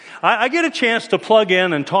I get a chance to plug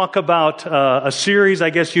in and talk about a series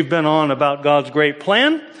I guess you've been on about God's great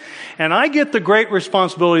plan. And I get the great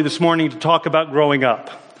responsibility this morning to talk about growing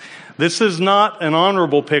up. This is not an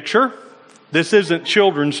honorable picture. This isn't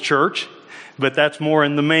children's church, but that's more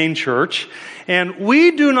in the main church. And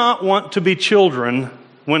we do not want to be children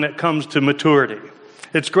when it comes to maturity.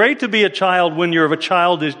 It's great to be a child when you're of a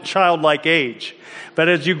childlike age. But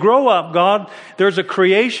as you grow up, there's a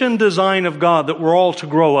creation design of God that we're all to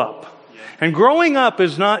grow up. And growing up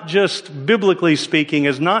is not just, biblically speaking,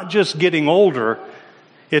 is not just getting older,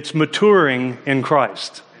 it's maturing in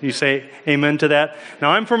Christ. You say amen to that?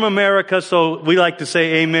 Now, I'm from America, so we like to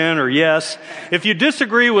say amen or yes. If you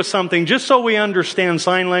disagree with something, just so we understand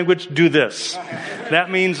sign language, do this. That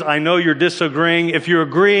means I know you're disagreeing. If you're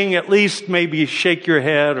agreeing, at least maybe shake your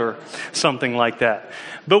head or something like that.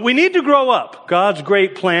 But we need to grow up. God's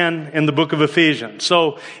great plan in the book of Ephesians.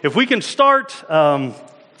 So if we can start,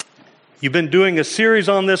 you've been doing a series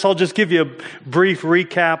on this. I'll just give you a brief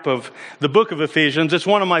recap of the book of Ephesians. It's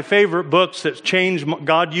one of my favorite books that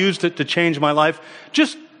God used it to change my life.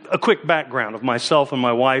 Just a quick background of myself and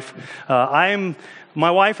my wife. My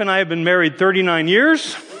wife and I have been married 39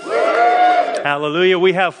 years. Hallelujah.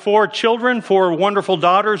 We have 4 children, 4 wonderful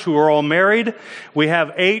daughters who are all married. We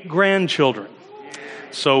have 8 grandchildren.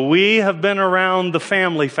 So we have been around the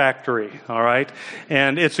family factory, all right?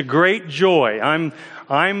 And it's a great joy. I'm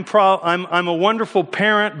a wonderful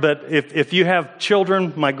parent, but if you have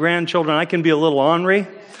children, my grandchildren, I can be a little ornery.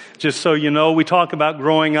 Just so you know, we talk about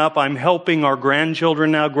growing up. I'm helping our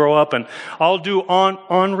grandchildren now grow up, and I'll do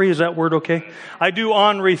ornery. Is that word okay? I do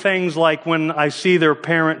ornery things like when I see their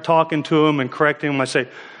parent talking to them and correcting them, I say,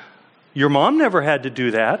 "Your mom never had to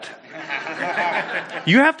do that.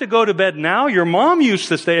 You have to go to bed now. Your mom used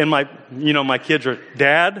to stay." And my kids are,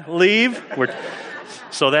 "Dad, leave."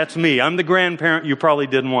 So that's me. I'm the grandparent you probably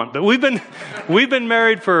didn't want. But we've been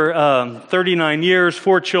married for 39 years,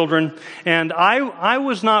 4 children. And I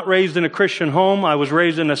was not raised in a Christian home. I was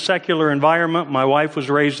raised in a secular environment. My wife was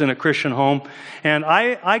raised in a Christian home. And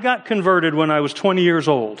I got converted when I was 20 years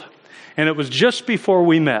old. And it was just before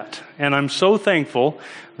we met. And I'm so thankful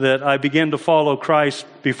that I began to follow Christ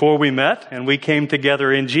before we met. And we came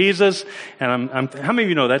together in Jesus. And how many of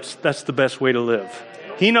you know that's the best way to live?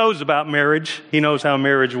 He knows about marriage. He knows how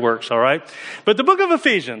marriage works, all right? But the book of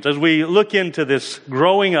Ephesians, as we look into this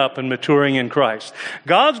growing up and maturing in Christ,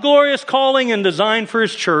 God's glorious calling and design for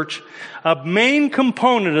His church, a main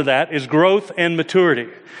component of that is growth and maturity.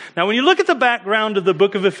 Now, when you look at the background of the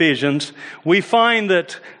book of Ephesians, we find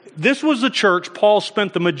that this was the church Paul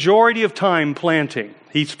spent the majority of time planting.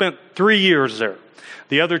 He spent 3 years there.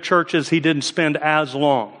 The other churches he didn't spend as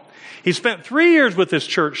long. He spent 3 years with this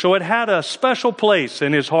church, so it had a special place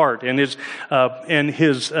in his heart and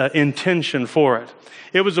his intention for it.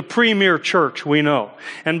 It was a premier church, we know.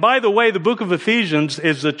 And by the way, the book of Ephesians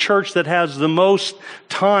is the church that has the most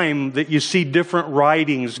time that you see different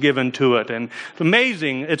writings given to it. And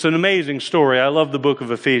it's an amazing story. I love the book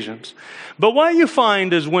of Ephesians. But what you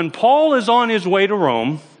find is when Paul is on his way to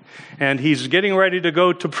Rome, and he's getting ready to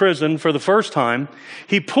go to prison for the first time,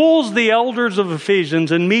 he pulls the elders of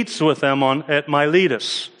Ephesians and meets with them at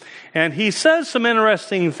Miletus. And he says some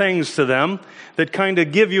interesting things to them that kind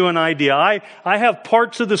of give you an idea. I have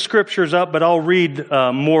parts of the scriptures up, but I'll read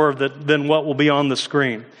more of it than what will be on the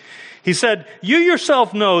screen. He said, "You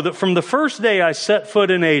yourself know that from the first day I set foot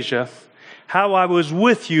in Asia, how I was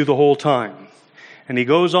with you the whole time." And he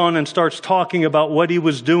goes on and starts talking about what he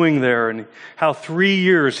was doing there and how 3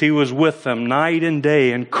 years he was with them night and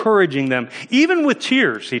day, encouraging them, even with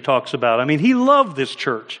tears, he talks about. I mean, he loved this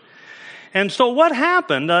church. And so what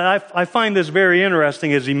happened, I find this very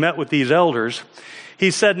interesting as he met with these elders. He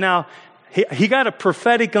said, now, he got a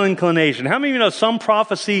prophetic inclination. How many of you know some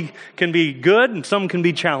prophecy can be good and some can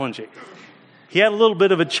be challenging? He had a little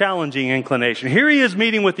bit of a challenging inclination. Here he is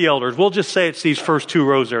meeting with the elders. We'll just say it's these first 2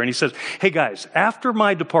 rows there. And he says, "Hey guys, after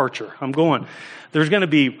my departure, there's going to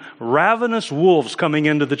be ravenous wolves coming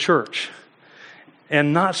into the church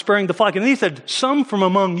and not sparing the flock." And he said, "Some from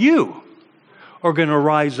among you are going to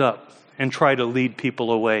rise up and try to lead people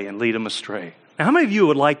away and lead them astray." Now, how many of you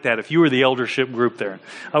would like that if you were the eldership group there?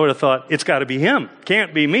 I would have thought, it's got to be him.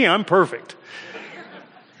 Can't be me. I'm perfect.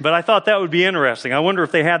 But I thought that would be interesting. I wonder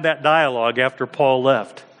if they had that dialogue after Paul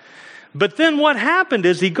left. But then what happened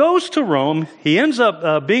is he goes to Rome, he ends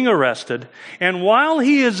up being arrested, and while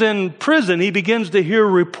he is in prison, he begins to hear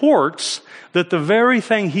reports that the very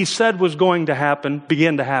thing he said was going to happen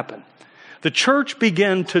began to happen. The church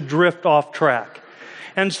began to drift off track.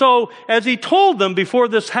 And so, as he told them before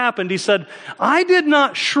this happened, he said, "I did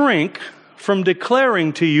not shrink from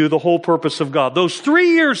declaring to you the whole purpose of God. Those 3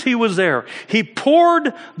 years he was there, he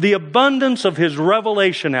poured the abundance of his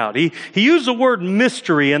revelation out. He used the word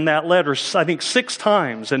mystery in that letter, I think 6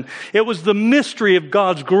 times. And it was the mystery of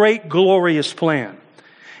God's great, glorious plan.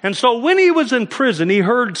 And so when he was in prison, he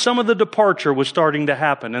heard some of the departure was starting to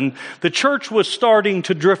happen, and the church was starting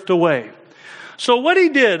to drift away. So what he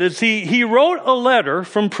did is he wrote a letter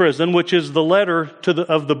from prison, which is the letter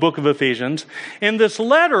of the book of Ephesians. And this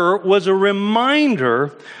letter was a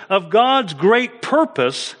reminder of God's great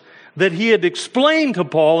purpose that he had explained to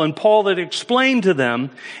Paul, and Paul had explained to them.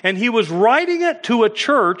 And he was writing it to a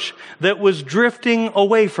church that was drifting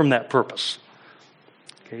away from that purpose.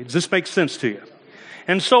 Okay, does this make sense to you?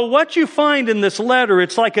 And so what you find in this letter,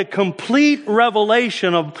 it's like a complete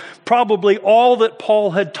revelation of probably all that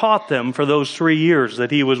Paul had taught them for those 3 years that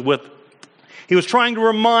he was with. He was trying to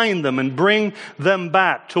remind them and bring them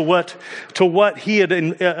back to what he had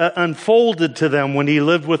unfolded to them when he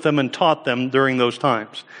lived with them and taught them during those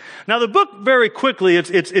times. Now the book, very quickly,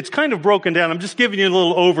 it's kind of broken down. I'm just giving you a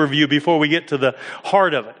little overview before we get to the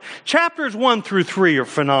heart of it. Chapters 1 through 3 are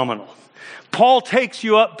phenomenal. Paul takes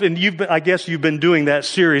you up, and I guess you've been doing that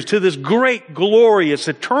series, to this great, glorious,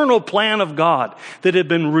 eternal plan of God that had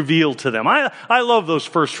been revealed to them. I love those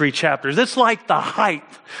first 3 chapters. It's like the height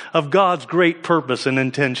of God's great purpose and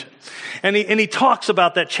intention. And he talks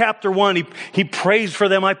about that. Chapter 1, he prays for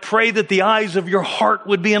them. I pray that the eyes of your heart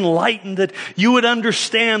would be enlightened, that you would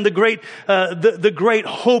understand the great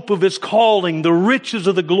hope of his calling, the riches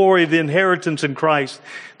of the glory of the inheritance in Christ,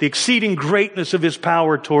 the exceeding greatness of his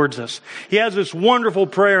power towards us. He has this wonderful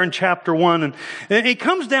prayer in chapter 1. And he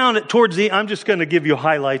comes down I'm just going to give you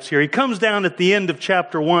highlights here. He comes down at the end of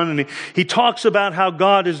chapter 1 and he talks about how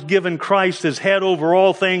God has given Christ as head over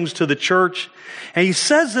all things to the church. And he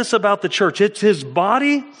says this about the church. It's his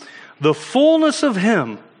body, the fullness of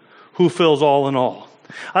him who fills all in all.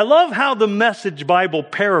 I love how the Message Bible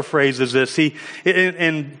paraphrases this.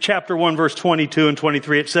 In chapter 1, verse 22 and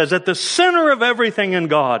 23, it says, at the center of everything in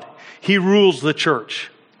God, he rules the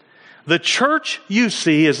church. The church, you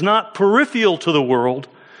see, is not peripheral to the world.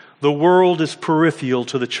 The world is peripheral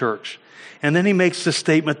to the church. And then he makes the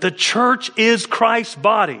statement, the church is Christ's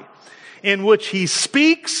body, in which he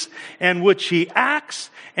speaks, and which he acts,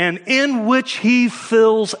 and in which he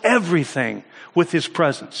fills everything with his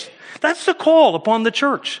presence. That's the call upon the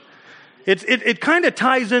church. It kind of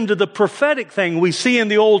ties into the prophetic thing we see in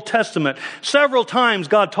the Old Testament. Several times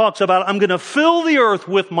God talks about, I'm going to fill the earth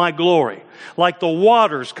with my glory, like the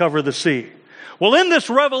waters cover the sea. Well, in this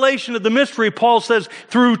revelation of the mystery, Paul says,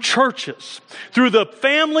 through churches, through the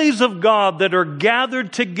families of God that are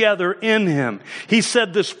gathered together in him, he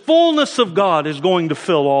said this fullness of God is going to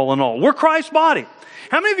fill all in all. We're Christ's body.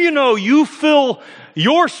 How many of you know you fill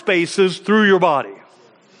your spaces through your body?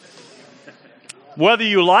 Whether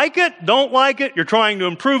you like it, don't like it, you're trying to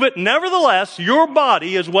improve it, nevertheless, your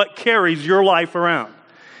body is what carries your life around.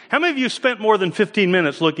 How many of you spent more than 15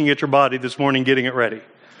 minutes looking at your body this morning, getting it ready?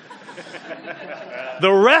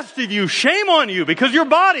 The rest of you, shame on you, because your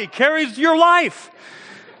body carries your life.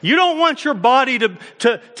 You don't want your body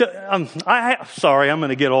sorry, I'm going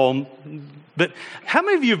to get all, but how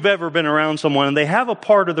many of you have ever been around someone and they have a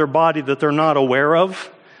part of their body that they're not aware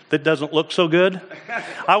of, that doesn't look so good?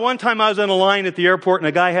 One time I was in a line at the airport and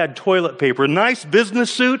a guy had toilet paper, a nice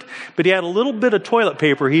business suit, but he had a little bit of toilet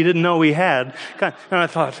paper he didn't know he had. And I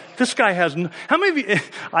thought, this guy has, how many of you,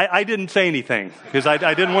 I didn't say anything because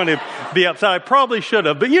I didn't want to be upset. I probably should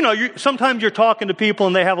have, but sometimes you're talking to people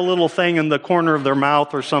and they have a little thing in the corner of their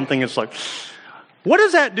mouth or something. It's like, what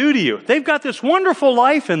does that do to you? They've got this wonderful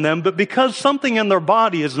life in them, but because something in their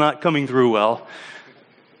body is not coming through well,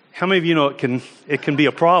 how many of you know it can be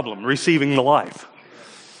a problem receiving the life?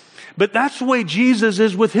 But that's the way Jesus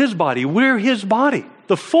is with his body. We're his body,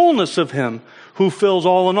 the fullness of him who fills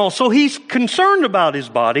all in all. So he's concerned about his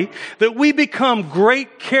body, that we become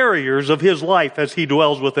great carriers of his life as he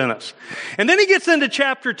dwells within us. And then he gets into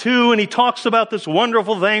chapter 2 and he talks about this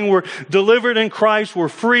wonderful thing. We're delivered in Christ. We're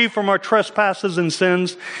free from our trespasses and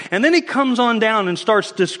sins. And then he comes on down and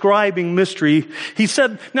starts describing mystery. He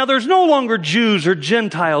said, now there's no longer Jews or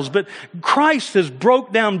Gentiles, but Christ has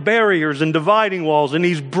broke down barriers and dividing walls, and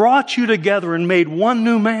he's brought you together and made one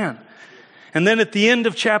new man. And then at the end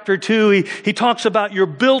of chapter 2, he talks about you're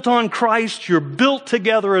built on Christ, you're built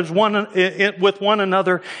together as with one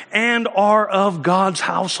another, and are of God's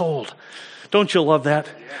household. Don't you love that?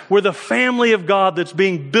 We're the family of God that's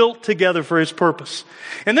being built together for his purpose.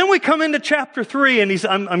 And then we come into chapter 3, and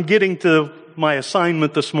I'm getting to my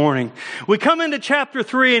assignment this morning. We come into chapter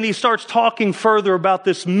 3 and he starts talking further about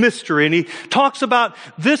this mystery. And he talks about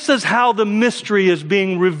this is how the mystery is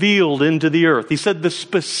being revealed into the earth. He said the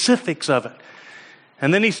specifics of it.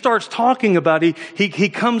 And then he starts talking about, he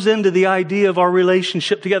comes into the idea of our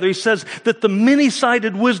relationship together. He says that the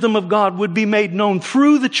many-sided wisdom of God would be made known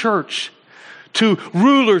through the church to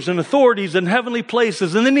rulers and authorities in heavenly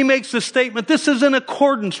places. And then he makes this statement, this is in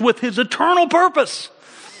accordance with his eternal purpose.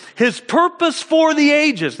 His purpose for the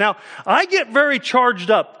ages. Now, I get very charged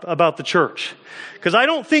up about the church. Because I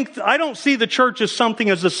don't see the church as something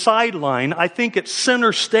as a sideline. I think it's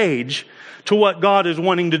center stage to what God is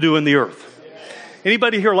wanting to do in the earth.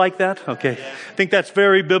 Anybody here like that? Okay. I think that's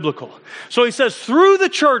very biblical. So he says, through the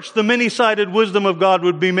church, the many-sided wisdom of God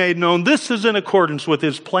would be made known. This is in accordance with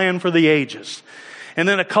his plan for the ages. And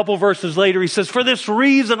then a couple verses later, he says, for this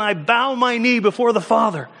reason I bow my knee before the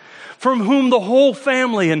Father, from whom the whole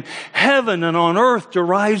family in heaven and on earth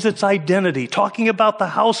derives its identity. Talking about the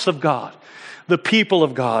house of God, the people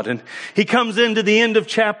of God. And he comes into the end of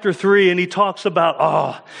chapter 3 and he talks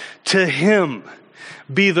about, to him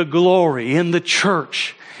be the glory in the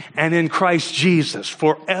church and in Christ Jesus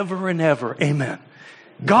forever and ever. Amen.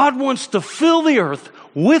 God wants to fill the earth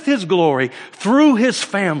with his glory through his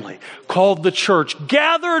family called the church,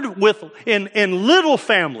 gathered in little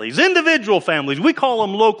families, individual families. We call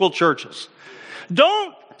them local churches.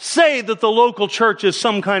 Don't say that the local church is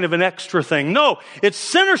some kind of an extra thing. No, it's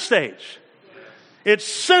center stage. It's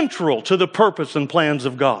central to the purpose and plans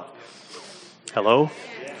of God. Hello?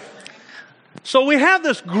 So we have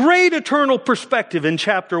this great eternal perspective in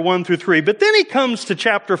chapter 1 through 3, but then he comes to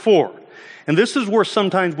chapter 4. And this is where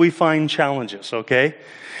sometimes we find challenges, okay?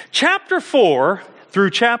 Chapter 4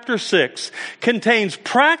 through chapter 6 contains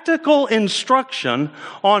practical instruction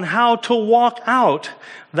on how to walk out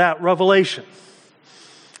that revelation.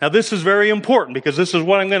 Now this is very important because this is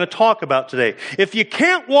what I'm going to talk about today. If you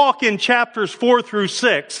can't walk in chapters 4 through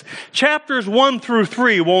 6, chapters 1 through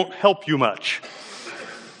 3 won't help you much.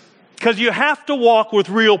 Because you have to walk with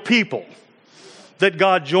real people that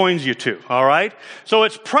God joins you to, all right? So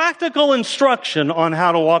it's practical instruction on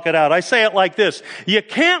how to walk it out. I say it like this. You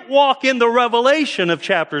can't walk in the revelation of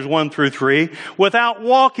chapters 1 through 3 without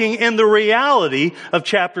walking in the reality of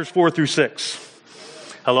chapters 4 through 6.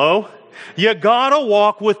 Hello? You gotta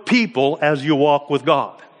walk with people as you walk with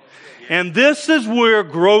God. And this is where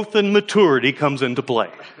growth and maturity comes into play.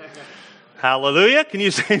 Hallelujah. Can you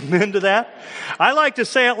say amen to that? I like to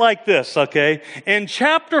say it like this, okay? In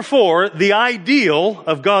chapter 4, the ideal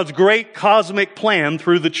of God's great cosmic plan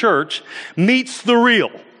through the church meets the real.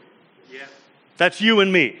 Yeah. That's you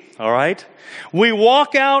and me, all right? We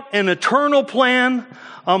walk out an eternal plan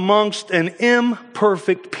amongst an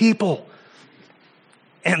imperfect people.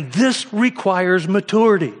 And this requires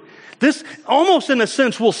maturity. This, almost in a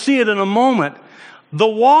sense, we'll see it in a moment. The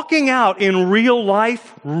walking out in real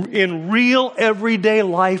life, in real everyday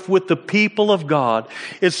life with the people of God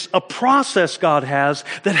is a process God has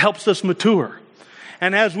that helps us mature.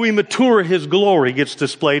 And as we mature, his glory gets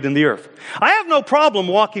displayed in the earth. I have no problem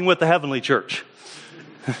walking with the heavenly church.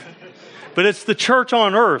 But it's the church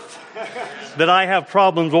on earth that I have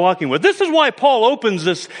problems walking with. This is why Paul opens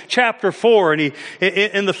this chapter 4, and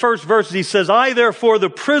in the first verses he says, I therefore, the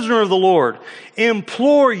prisoner of the Lord,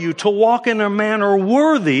 implore you to walk in a manner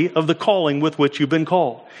worthy of the calling with which you've been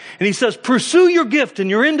called. And he says, pursue your gift in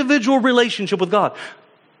your individual relationship with God.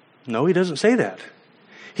 No, he doesn't say that.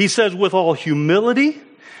 He says, with all humility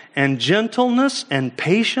and gentleness and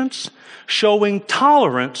patience, showing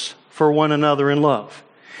tolerance for one another in love,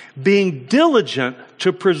 being diligent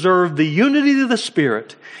to preserve the unity of the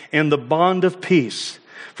Spirit and the bond of peace.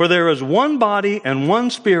 For there is one body and one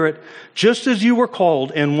Spirit, just as you were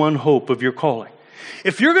called in one hope of your calling.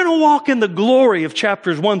 If you're going to walk in the glory of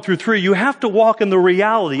chapters 1 through 3, you have to walk in the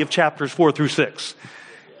reality of chapters 4 through 6.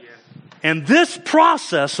 And this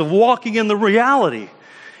process of walking in the reality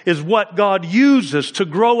is what God uses to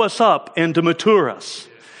grow us up and to mature us.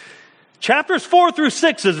 Chapters 4 through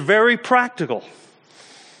 6 is very practical.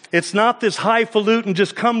 It's not this highfalutin,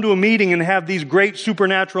 just come to a meeting and have these great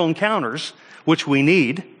supernatural encounters, which we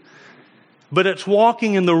need. But it's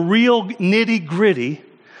walking in the real nitty-gritty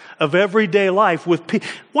of everyday life with people.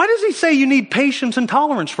 Why does he say you need patience and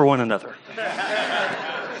tolerance for one another?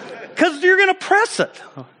 Because you're going to press it.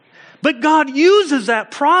 But God uses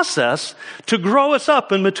that process to grow us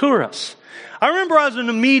up and mature us. I remember I was in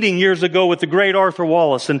a meeting years ago with the great Arthur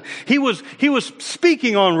Wallace, and he was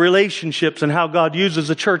speaking on relationships and how God uses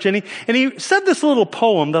the church. And he said this little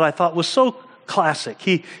poem that I thought was so classic.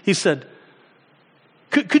 He said,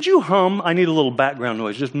 could you hum? I need a little background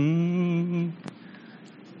noise. Just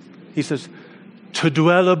He says, to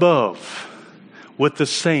dwell above with the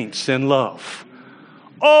saints in love.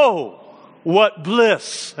 Oh, what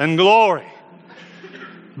bliss and glory.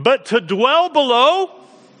 But to dwell below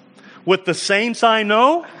with the saints I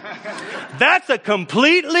know, that's a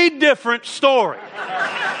completely different story.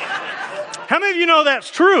 How many of you know that's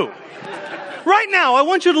true? Right now, I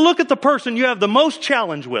want you to look at the person you have the most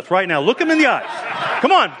challenge with right now. Look them in the eyes.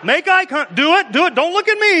 Come on, make eye contact. Do it. Don't look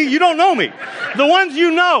at me. You don't know me. The ones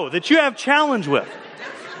you know that you have challenge with.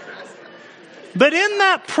 But in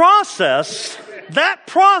that process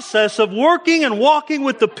of working and walking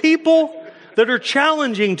with the people that are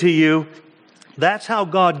challenging to you, that's how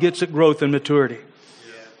God gets at growth and maturity.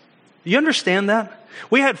 You understand that?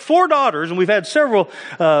 We had 4 daughters, and we've had several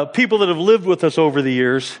people that have lived with us over the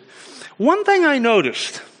years. One thing I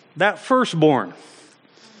noticed, that firstborn,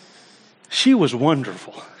 she was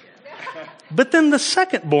wonderful. But then the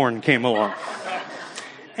secondborn came along.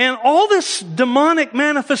 And all this demonic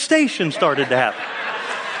manifestation started to happen.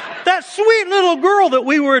 That sweet little girl that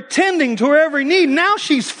we were attending to her every need, now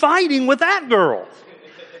she's fighting with that girl.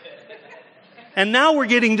 And now we're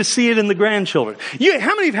getting to see it in the grandchildren.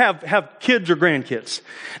 How many of you have kids or grandkids?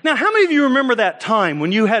 Now, how many of you remember that time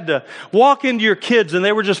when you had to walk into your kids and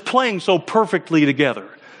they were just playing so perfectly together?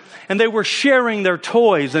 And they were sharing their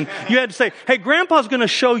toys. And you had to say, hey, Grandpa's going to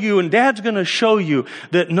show you and Dad's going to show you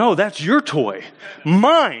that, no, that's your toy.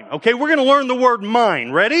 Mine. Okay, we're going to learn the word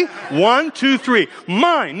mine. Ready? 1, 2, 3.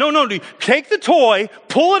 Mine. No. Take the toy,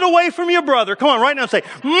 pull it away from your brother. Come on, right now and say,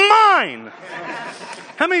 mine.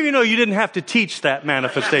 How many of you know you didn't have to teach that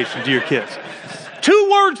manifestation to your kids? 2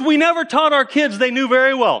 words we never taught our kids they knew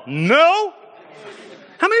very well. No.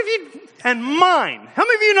 How many of you, and mine. How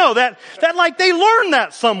many of you know that like they learned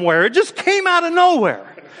that somewhere? It just came out of nowhere.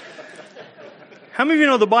 How many of you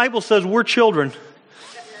know the Bible says we're children?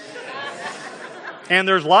 And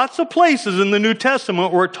there's lots of places in the New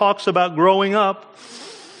Testament where it talks about growing up.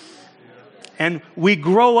 And we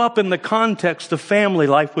grow up in the context of family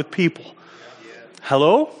life with people.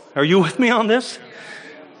 Hello? Are you with me on this?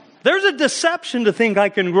 There's a deception to think I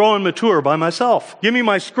can grow and mature by myself. Give me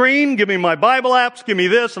my screen, give me my Bible apps, give me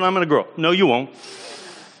this, and I'm going to grow. No, you won't.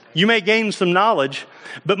 You may gain some knowledge,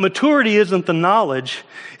 but maturity isn't the knowledge,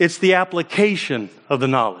 it's the application of the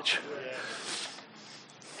knowledge.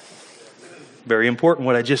 Very important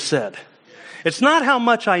what I just said. It's not how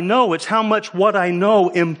much I know, it's how much what I know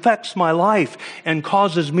infects my life and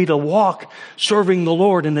causes me to walk serving the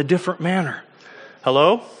Lord in a different manner.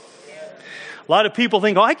 Hello? A lot of people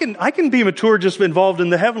think, I can be mature just involved in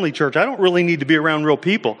the heavenly church. I don't really need to be around real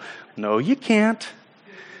people. No, you can't.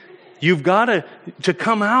 You've got to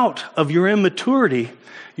come out of your immaturity.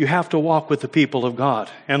 You have to walk with the people of God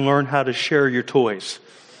and learn how to share your toys.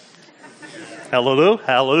 Hallelujah.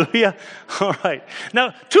 Hallelujah. All right.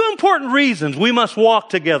 Now, 2 important reasons we must walk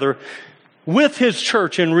together with His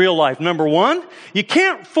church in real life. Number 1, you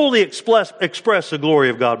can't fully express the glory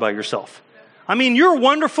of God by yourself. I mean, you're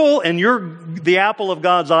wonderful and you're the apple of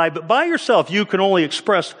God's eye, but by yourself you can only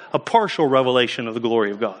express a partial revelation of the glory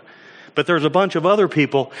of God. But there's a bunch of other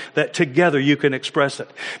people that together you can express it.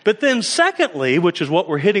 But then secondly, which is what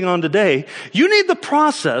we're hitting on today, you need the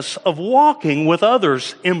process of walking with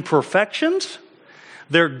others' imperfections,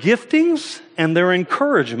 their giftings, and their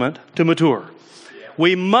encouragement to mature.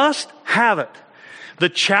 We must have it. The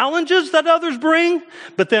challenges that others bring,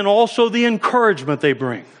 but then also the encouragement they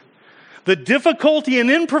bring. The difficulty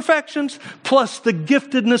and imperfections plus the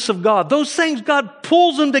giftedness of God. Those things, God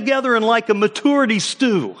pulls them together in like a maturity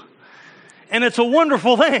stew. And it's a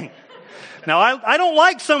wonderful thing. Now, I don't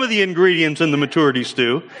like some of the ingredients in the maturity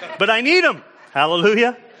stew, but I need them.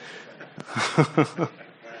 Hallelujah.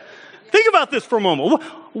 Think about this for a moment.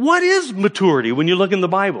 What is maturity when you look in the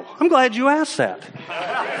Bible? I'm glad you asked that.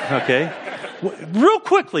 Okay. Real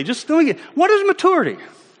quickly, just what is maturity?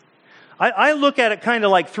 I look at it kind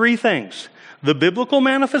of like 3 things. The biblical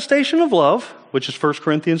manifestation of love, which is 1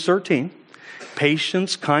 Corinthians 13.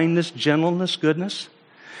 Patience, kindness, gentleness, goodness.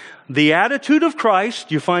 The attitude of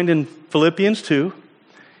Christ, you find in Philippians 2.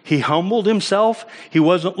 He humbled himself. He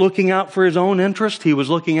wasn't looking out for his own interest. He was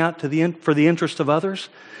looking out for the interest of others.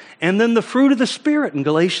 And then the fruit of the Spirit in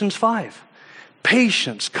Galatians 5.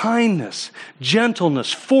 Patience, kindness,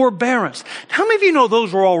 gentleness, forbearance. How many of you know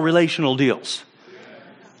those are all relational deals?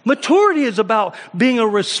 Maturity is about being a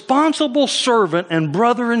responsible servant and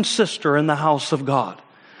brother and sister in the house of God,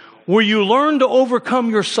 where you learn to overcome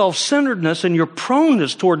your self-centeredness and your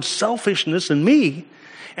proneness towards selfishness and me,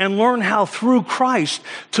 and learn how through Christ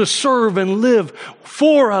to serve and live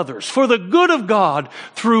for others, for the good of God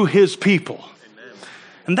through His people. Amen.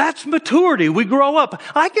 And that's maturity. We grow up.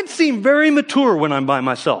 I can seem very mature when I'm by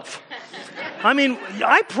myself. I mean,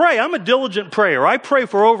 I pray. I'm a diligent prayer. I pray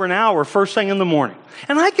for over an hour first thing in the morning.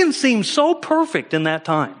 And I can seem so perfect in that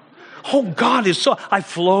time. Oh, God is so, I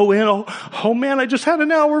flow in. Oh man, I just had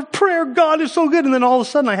an hour of prayer. God is so good. And then all of a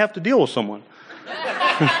sudden I have to deal with someone.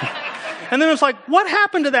 And then it's like, what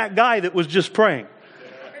happened to that guy that was just praying?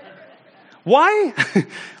 Why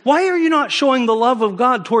are you not showing the love of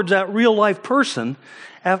God towards that real life person?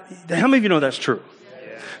 How many of you know that's true?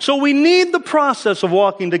 So we need the process of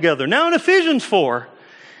walking together. Now in Ephesians 4,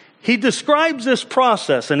 he describes this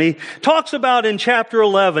process, and he talks about in chapter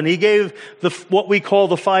 11, he gave what we call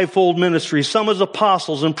the fivefold ministry, some as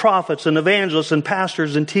apostles and prophets and evangelists and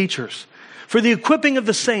pastors and teachers, for the equipping of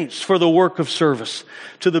the saints for the work of service,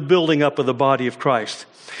 to the building up of the body of Christ.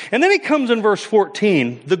 And then he comes in verse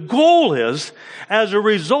 14. The goal is, as a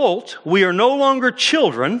result, we are no longer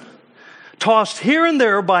children, tossed here and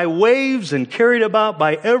there by waves and carried about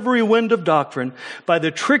by every wind of doctrine, by the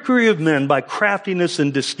trickery of men, by craftiness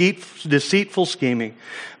and deceitful scheming.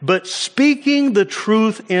 But speaking the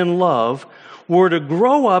truth in love, we're to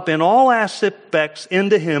grow up in all aspects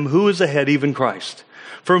into Him who is the head, even Christ,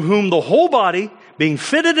 from whom the whole body, being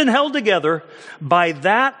fitted and held together by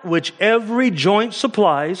that which every joint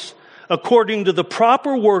supplies, according to the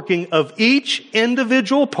proper working of each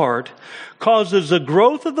individual part, causes the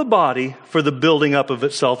growth of the body for the building up of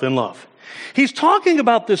itself in love. He's talking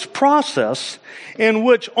about this process in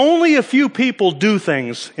which only a few people do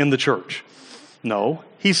things in the church. No,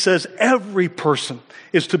 he says every person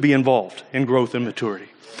is to be involved in growth and maturity,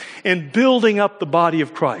 in building up the body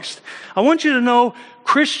of Christ. I want you to know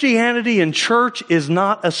Christianity and church is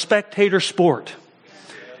not a spectator sport.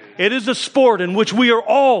 It is a sport in which we are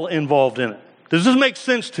all involved in it. Does this make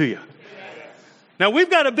sense to you? Now,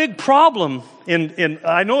 we've got a big problem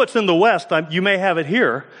I know it's in the West. You may have it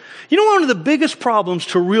here. You know, one of the biggest problems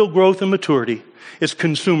to real growth and maturity is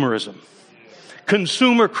consumerism.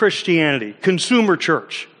 Consumer Christianity, consumer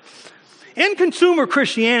church. In consumer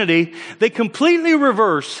Christianity, they completely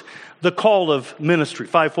reverse the call of ministry,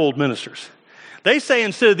 fivefold ministers. They say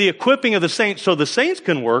instead of the equipping of the saints so the saints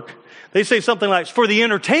can work, they say something like, for the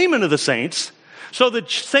entertainment of the saints, so the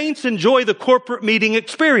saints enjoy the corporate meeting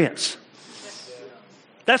experience.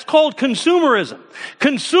 That's called consumerism.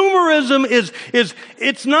 Consumerism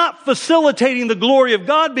it's not facilitating the glory of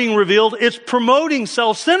God being revealed, it's promoting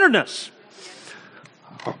self-centeredness.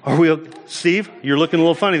 Are we, Steve, you're looking a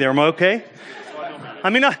little funny there. Am I okay? I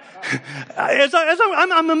mean,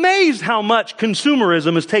 I'm amazed how much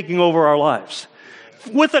consumerism is taking over our lives.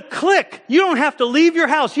 With a click, you don't have to leave your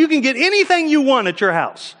house. You can get anything you want at your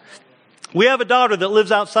house. We have a daughter that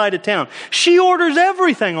lives outside of town. She orders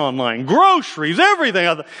everything online, groceries,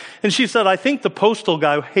 everything. And she said, I think the postal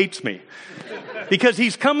guy hates me because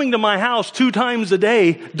he's coming to my house 2 times a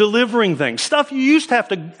day delivering things. Stuff you used to have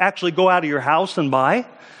to actually go out of your house and buy.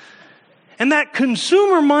 And that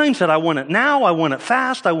consumer mindset, I want it now, I want it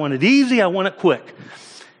fast, I want it easy, I want it quick.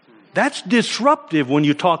 That's disruptive when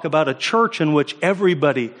you talk about a church in which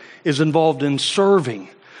everybody is involved in serving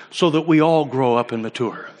so that we all grow up and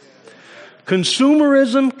mature.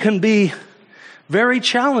 Consumerism can be very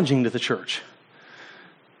challenging to the church.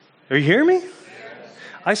 Are you hearing me?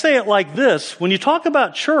 I say it like this. When you talk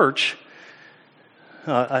about church,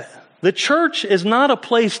 the church is not a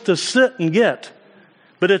place to sit and get,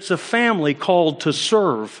 but it's a family called to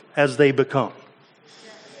serve as they become.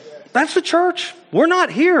 That's the church. We're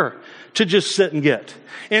not here to just sit and get.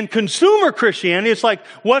 In consumer Christianity, it's like,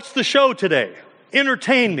 what's the show today?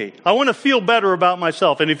 Entertain me. I want to feel better about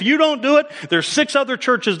myself. And if you don't do it, there's 6 other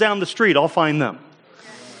churches down the street. I'll find them.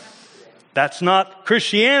 That's not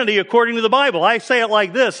Christianity according to the Bible. I say it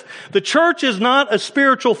like this. The church is not a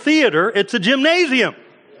spiritual theater. It's a gymnasium.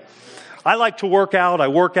 I like to work out. I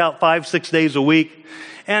work out 5-6 days a week.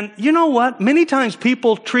 And you know what? Many times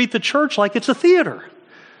people treat the church like it's a theater.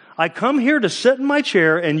 I come here to sit in my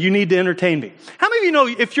chair and you need to entertain me. How many of you know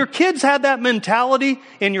if your kids had that mentality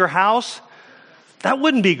in your house, that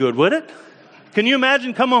wouldn't be good, would it? Can you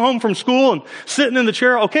imagine coming home from school and sitting in the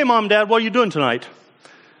chair? Okay, Mom, Dad, what are you doing tonight?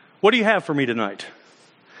 What do you have for me tonight?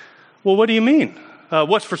 Well, what do you mean?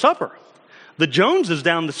 What's for supper? The Joneses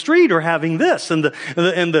down the street are having this, and the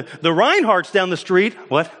Reinhardts down the street.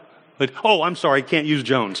 What? Oh, I'm sorry, can't use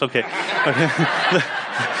Jones. Okay.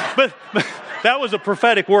 but that was a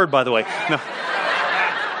prophetic word, by the way. No.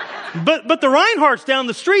 But the Reinhardts down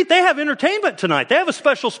the street, they have entertainment tonight. They have a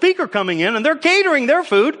special speaker coming in, and they're catering their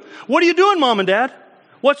food. What are you doing, Mom and Dad?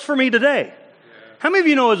 What's for me today? How many of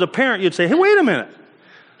you know as a parent, you'd say, hey, wait a minute.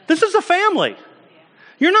 This is a family.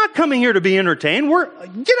 You're not coming here to be entertained.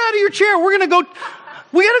 Get out of your chair. We got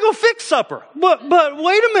to go fix supper. But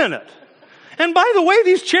wait a minute. And by the way,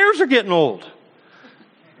 these chairs are getting old.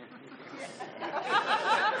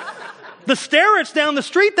 The Starretts down the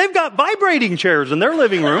street, they've got vibrating chairs in their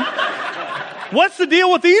living room. What's the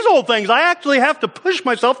deal with these old things? I actually have to push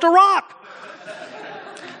myself to rock.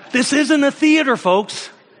 This isn't a theater,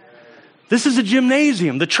 folks. This is a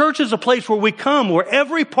gymnasium. The church is a place where we come, where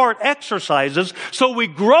every part exercises, so we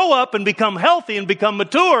grow up and become healthy and become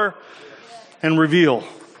mature and reveal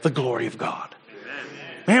the glory of God.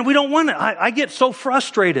 Man, we don't want it. I get so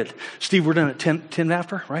frustrated. Steve, we're done at 10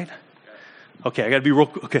 after, right? Okay, I got to be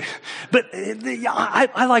real, okay. But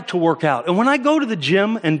I like to work out. And when I go to the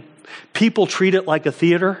gym and people treat it like a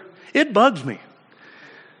theater, it bugs me.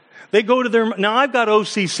 They go to now I've got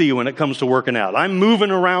OCC when it comes to working out. I'm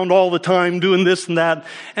moving around all the time, doing this and that.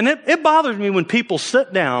 And it bothers me when people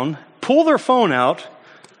sit down, pull their phone out,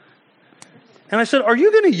 and I said, are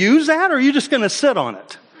you going to use that or are you just going to sit on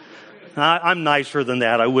it? I'm nicer than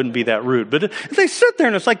that. I wouldn't be that rude. But if they sit there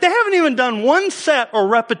and it's like they haven't even done one set or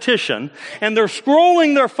repetition and they're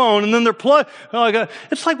scrolling their phone and then they're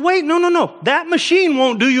it's like, wait, no. That machine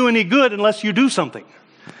won't do you any good unless you do something.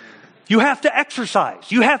 You have to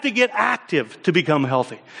exercise. You have to get active to become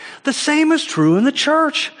healthy. The same is true in the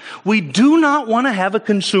church. We do not want to have a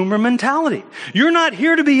consumer mentality. You're not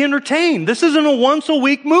here to be entertained. This isn't a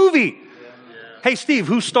once-a-week movie. Hey, Steve,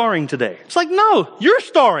 who's starring today? It's like, no, you're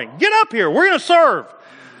starring. Get up here. We're going to serve.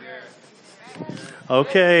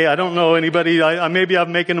 Okay, I don't know anybody. Maybe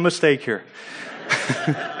I'm making a mistake here.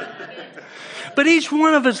 But each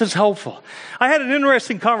one of us is helpful. I had an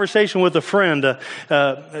interesting conversation with a friend.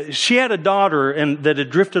 She had a daughter that had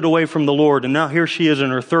drifted away from the Lord, and now here she is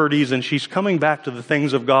in her 30s, and she's coming back to the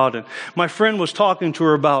things of God. And my friend was talking to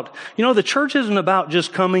her about, the church isn't about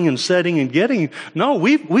just coming and setting and getting. No,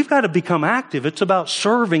 we've got to become active. It's about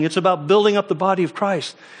serving. It's about building up the body of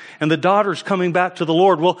Christ. And the daughter's coming back to the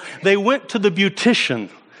Lord. Well, they went to the beautician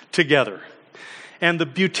together, and the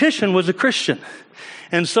beautician was a Christian.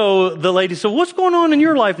 And so the lady said, what's going on in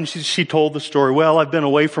your life? And she told the story. Well, I've been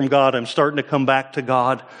away from God. I'm starting to come back to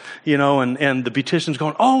God, and the beautician's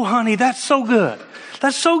going, oh, honey, that's so good.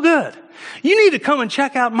 That's so good. You need to come and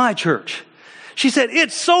check out my church. She said,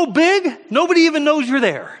 it's so big, nobody even knows you're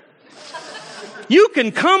there. You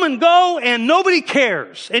can come and go and nobody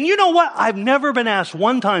cares. And you know what? I've never been asked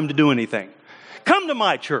one time to do anything. Come to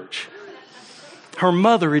my church. Her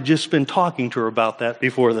mother had just been talking to her about that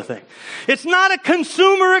before the thing. It's not a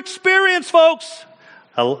consumer experience, folks.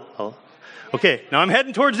 Okay, now I'm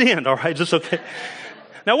heading towards the end, all right? Just okay.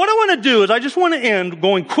 Now what I want to do is I just want to end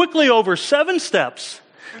going quickly over 7 steps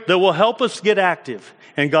that will help us get active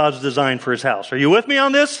in God's design for His house. Are you with me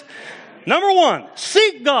on this? Number 1,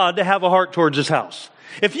 seek God to have a heart towards His house.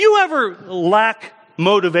 If you ever lack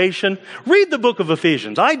motivation, read the book of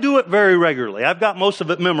Ephesians. I do it very regularly. I've got most of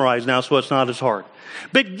it memorized now, so it's not as hard.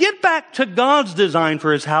 But get back to God's design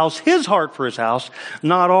for His house, His heart for His house,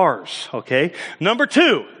 not ours, okay? Number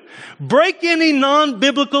 2, break any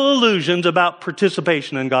non-biblical illusions about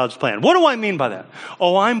participation in God's plan. What do I mean by that?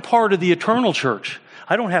 Oh, I'm part of the eternal church.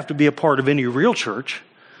 I don't have to be a part of any real church.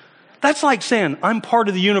 That's like saying I'm part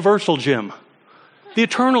of the universal gym. The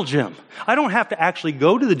eternal gym. I don't have to actually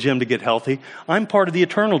go to the gym to get healthy. I'm part of the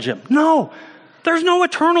eternal gym. No, there's no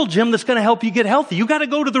eternal gym that's going to help you get healthy. You got to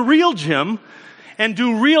go to the real gym and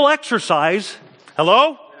do real exercise.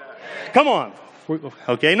 Hello? Come on.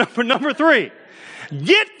 Okay, number 3.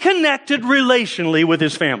 Get connected relationally with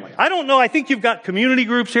His family. I don't know. I think you've got community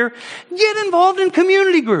groups here. Get involved in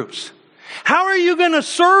community groups. How are you going to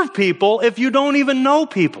serve people if you don't even know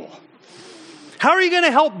people? How are you going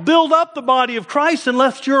to help build up the body of Christ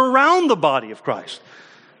unless you're around the body of Christ?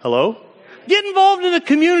 Hello? Get involved in a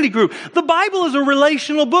community group. The Bible is a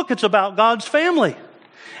relational book. It's about God's family.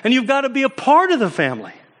 And you've got to be a part of the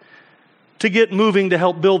family to get moving to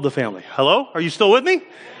help build the family. Hello? Are you still with me?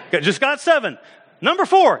 Just got 7. Number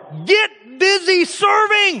 4, get busy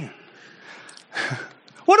serving.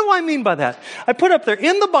 What do I mean by that? I put up there,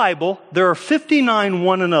 in the Bible, there are 59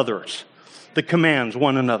 one another's. The commands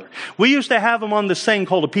one another. We used to have them on this thing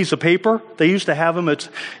called a piece of paper. They used to have them. It's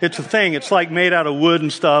a thing. It's like made out of wood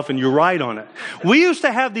and stuff, and you write on it. We used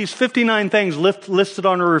to have these 59 things listed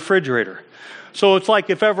on a refrigerator. So it's like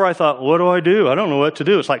if ever I thought, what do? I don't know what to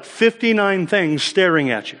do. It's like 59 things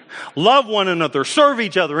staring at you. Love one another, serve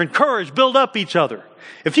each other, encourage, build up each other.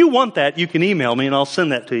 If you want that, you can email me and I'll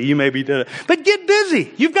send that to you. You maybe did it. But get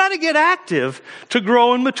busy. You've got to get active to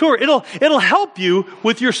grow and mature. It'll help you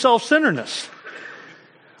with your self-centeredness.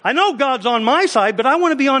 I know God's on my side, but I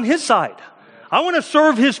want to be on His side. I want to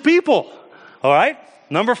serve His people. All right?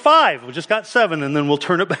 Number 5. We just got 7 and then we'll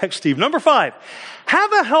turn it back, Steve. Number 5.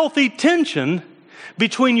 Have a healthy tension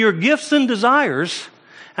between your gifts and desires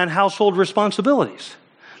and household responsibilities.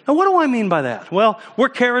 Now, what do I mean by that? Well, we're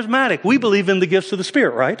charismatic. We believe in the gifts of the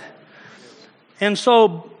Spirit, right? And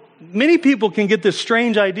so many people can get this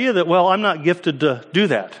strange idea that, well, I'm not gifted to do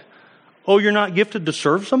that. Oh, you're not gifted to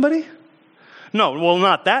serve somebody? No, well,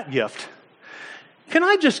 not that gift. Can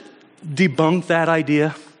I just debunk that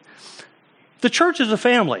idea? The church is a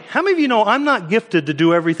family. How many of you know I'm not gifted to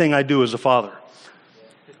do everything I do as a father?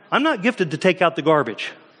 I'm not gifted to take out the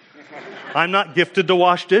garbage. I'm not gifted to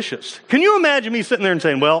wash dishes. Can you imagine me sitting there and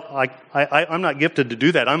saying, well, I'm not gifted to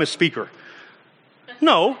do that. I'm a speaker.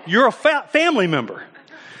 No, you're a family member.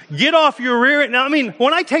 Get off your rear end. Now, I mean,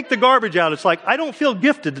 when I take the garbage out, it's like, I don't feel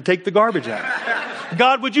gifted to take the garbage out.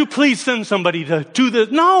 God, would you please send somebody to do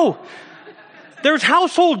this? No. There's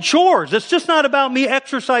household chores. It's just not about me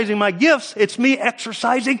exercising my gifts. It's me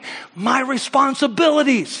exercising my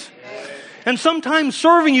responsibilities. And sometimes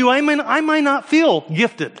serving you, I might not feel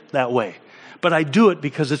gifted that way. But I do it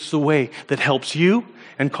because it's the way that helps you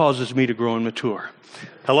and causes me to grow and mature.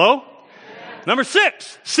 Hello? Number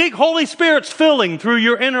 6, seek Holy Spirit's filling through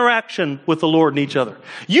your interaction with the Lord and each other.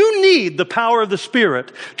 You need the power of the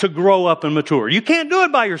Spirit to grow up and mature. You can't do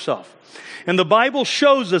it by yourself. And the Bible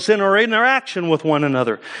shows us in our interaction with one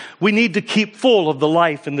another, we need to keep full of the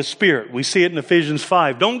life and the Spirit. We see it in Ephesians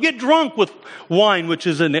 5. Don't get drunk with wine, which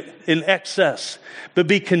is in excess, but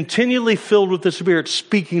be continually filled with the Spirit,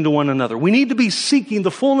 speaking to one another. We need to be seeking the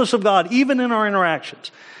fullness of God, even in our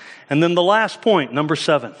interactions. And then the last point, number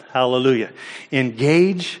 7, hallelujah,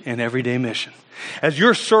 engage in everyday mission. As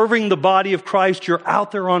you're serving the body of Christ, you're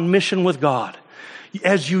out there on mission with God.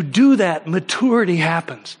 As you do that, maturity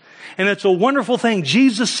happens. And it's a wonderful thing.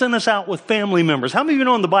 Jesus sent us out with family members. How many of you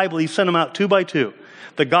know in the Bible He sent them out 2 by 2?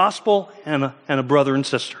 The gospel and a brother and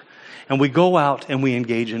sister. And we go out and we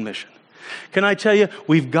engage in mission. Can I tell you,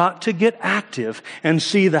 we've got to get active and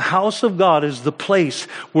see the house of God as the place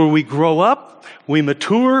where we grow up, we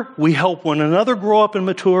mature, we help one another grow up and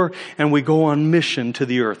mature, and we go on mission to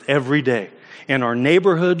the earth every day in our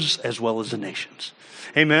neighborhoods as well as the nations.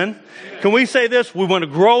 Amen? Can we say this? We want to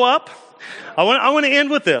grow up. I want to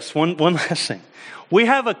end with this. One last thing. We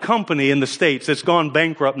have a company in the States that's gone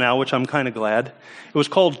bankrupt now, which I'm kind of glad. It was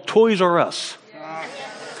called Toys R Us.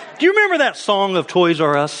 Do you remember that song of Toys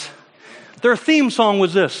R Us? Their theme song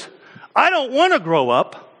was this: I don't want to grow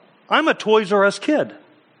up. I'm a Toys R Us kid.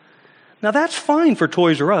 Now that's fine for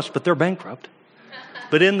Toys R Us, but they're bankrupt.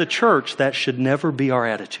 But in the church, that should never be our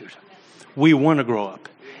attitude. We want to grow up.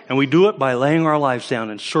 And we do it by laying our lives down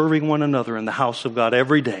and serving one another in the house of God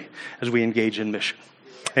every day as we engage in mission.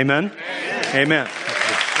 Amen? Amen.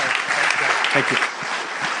 Thank you.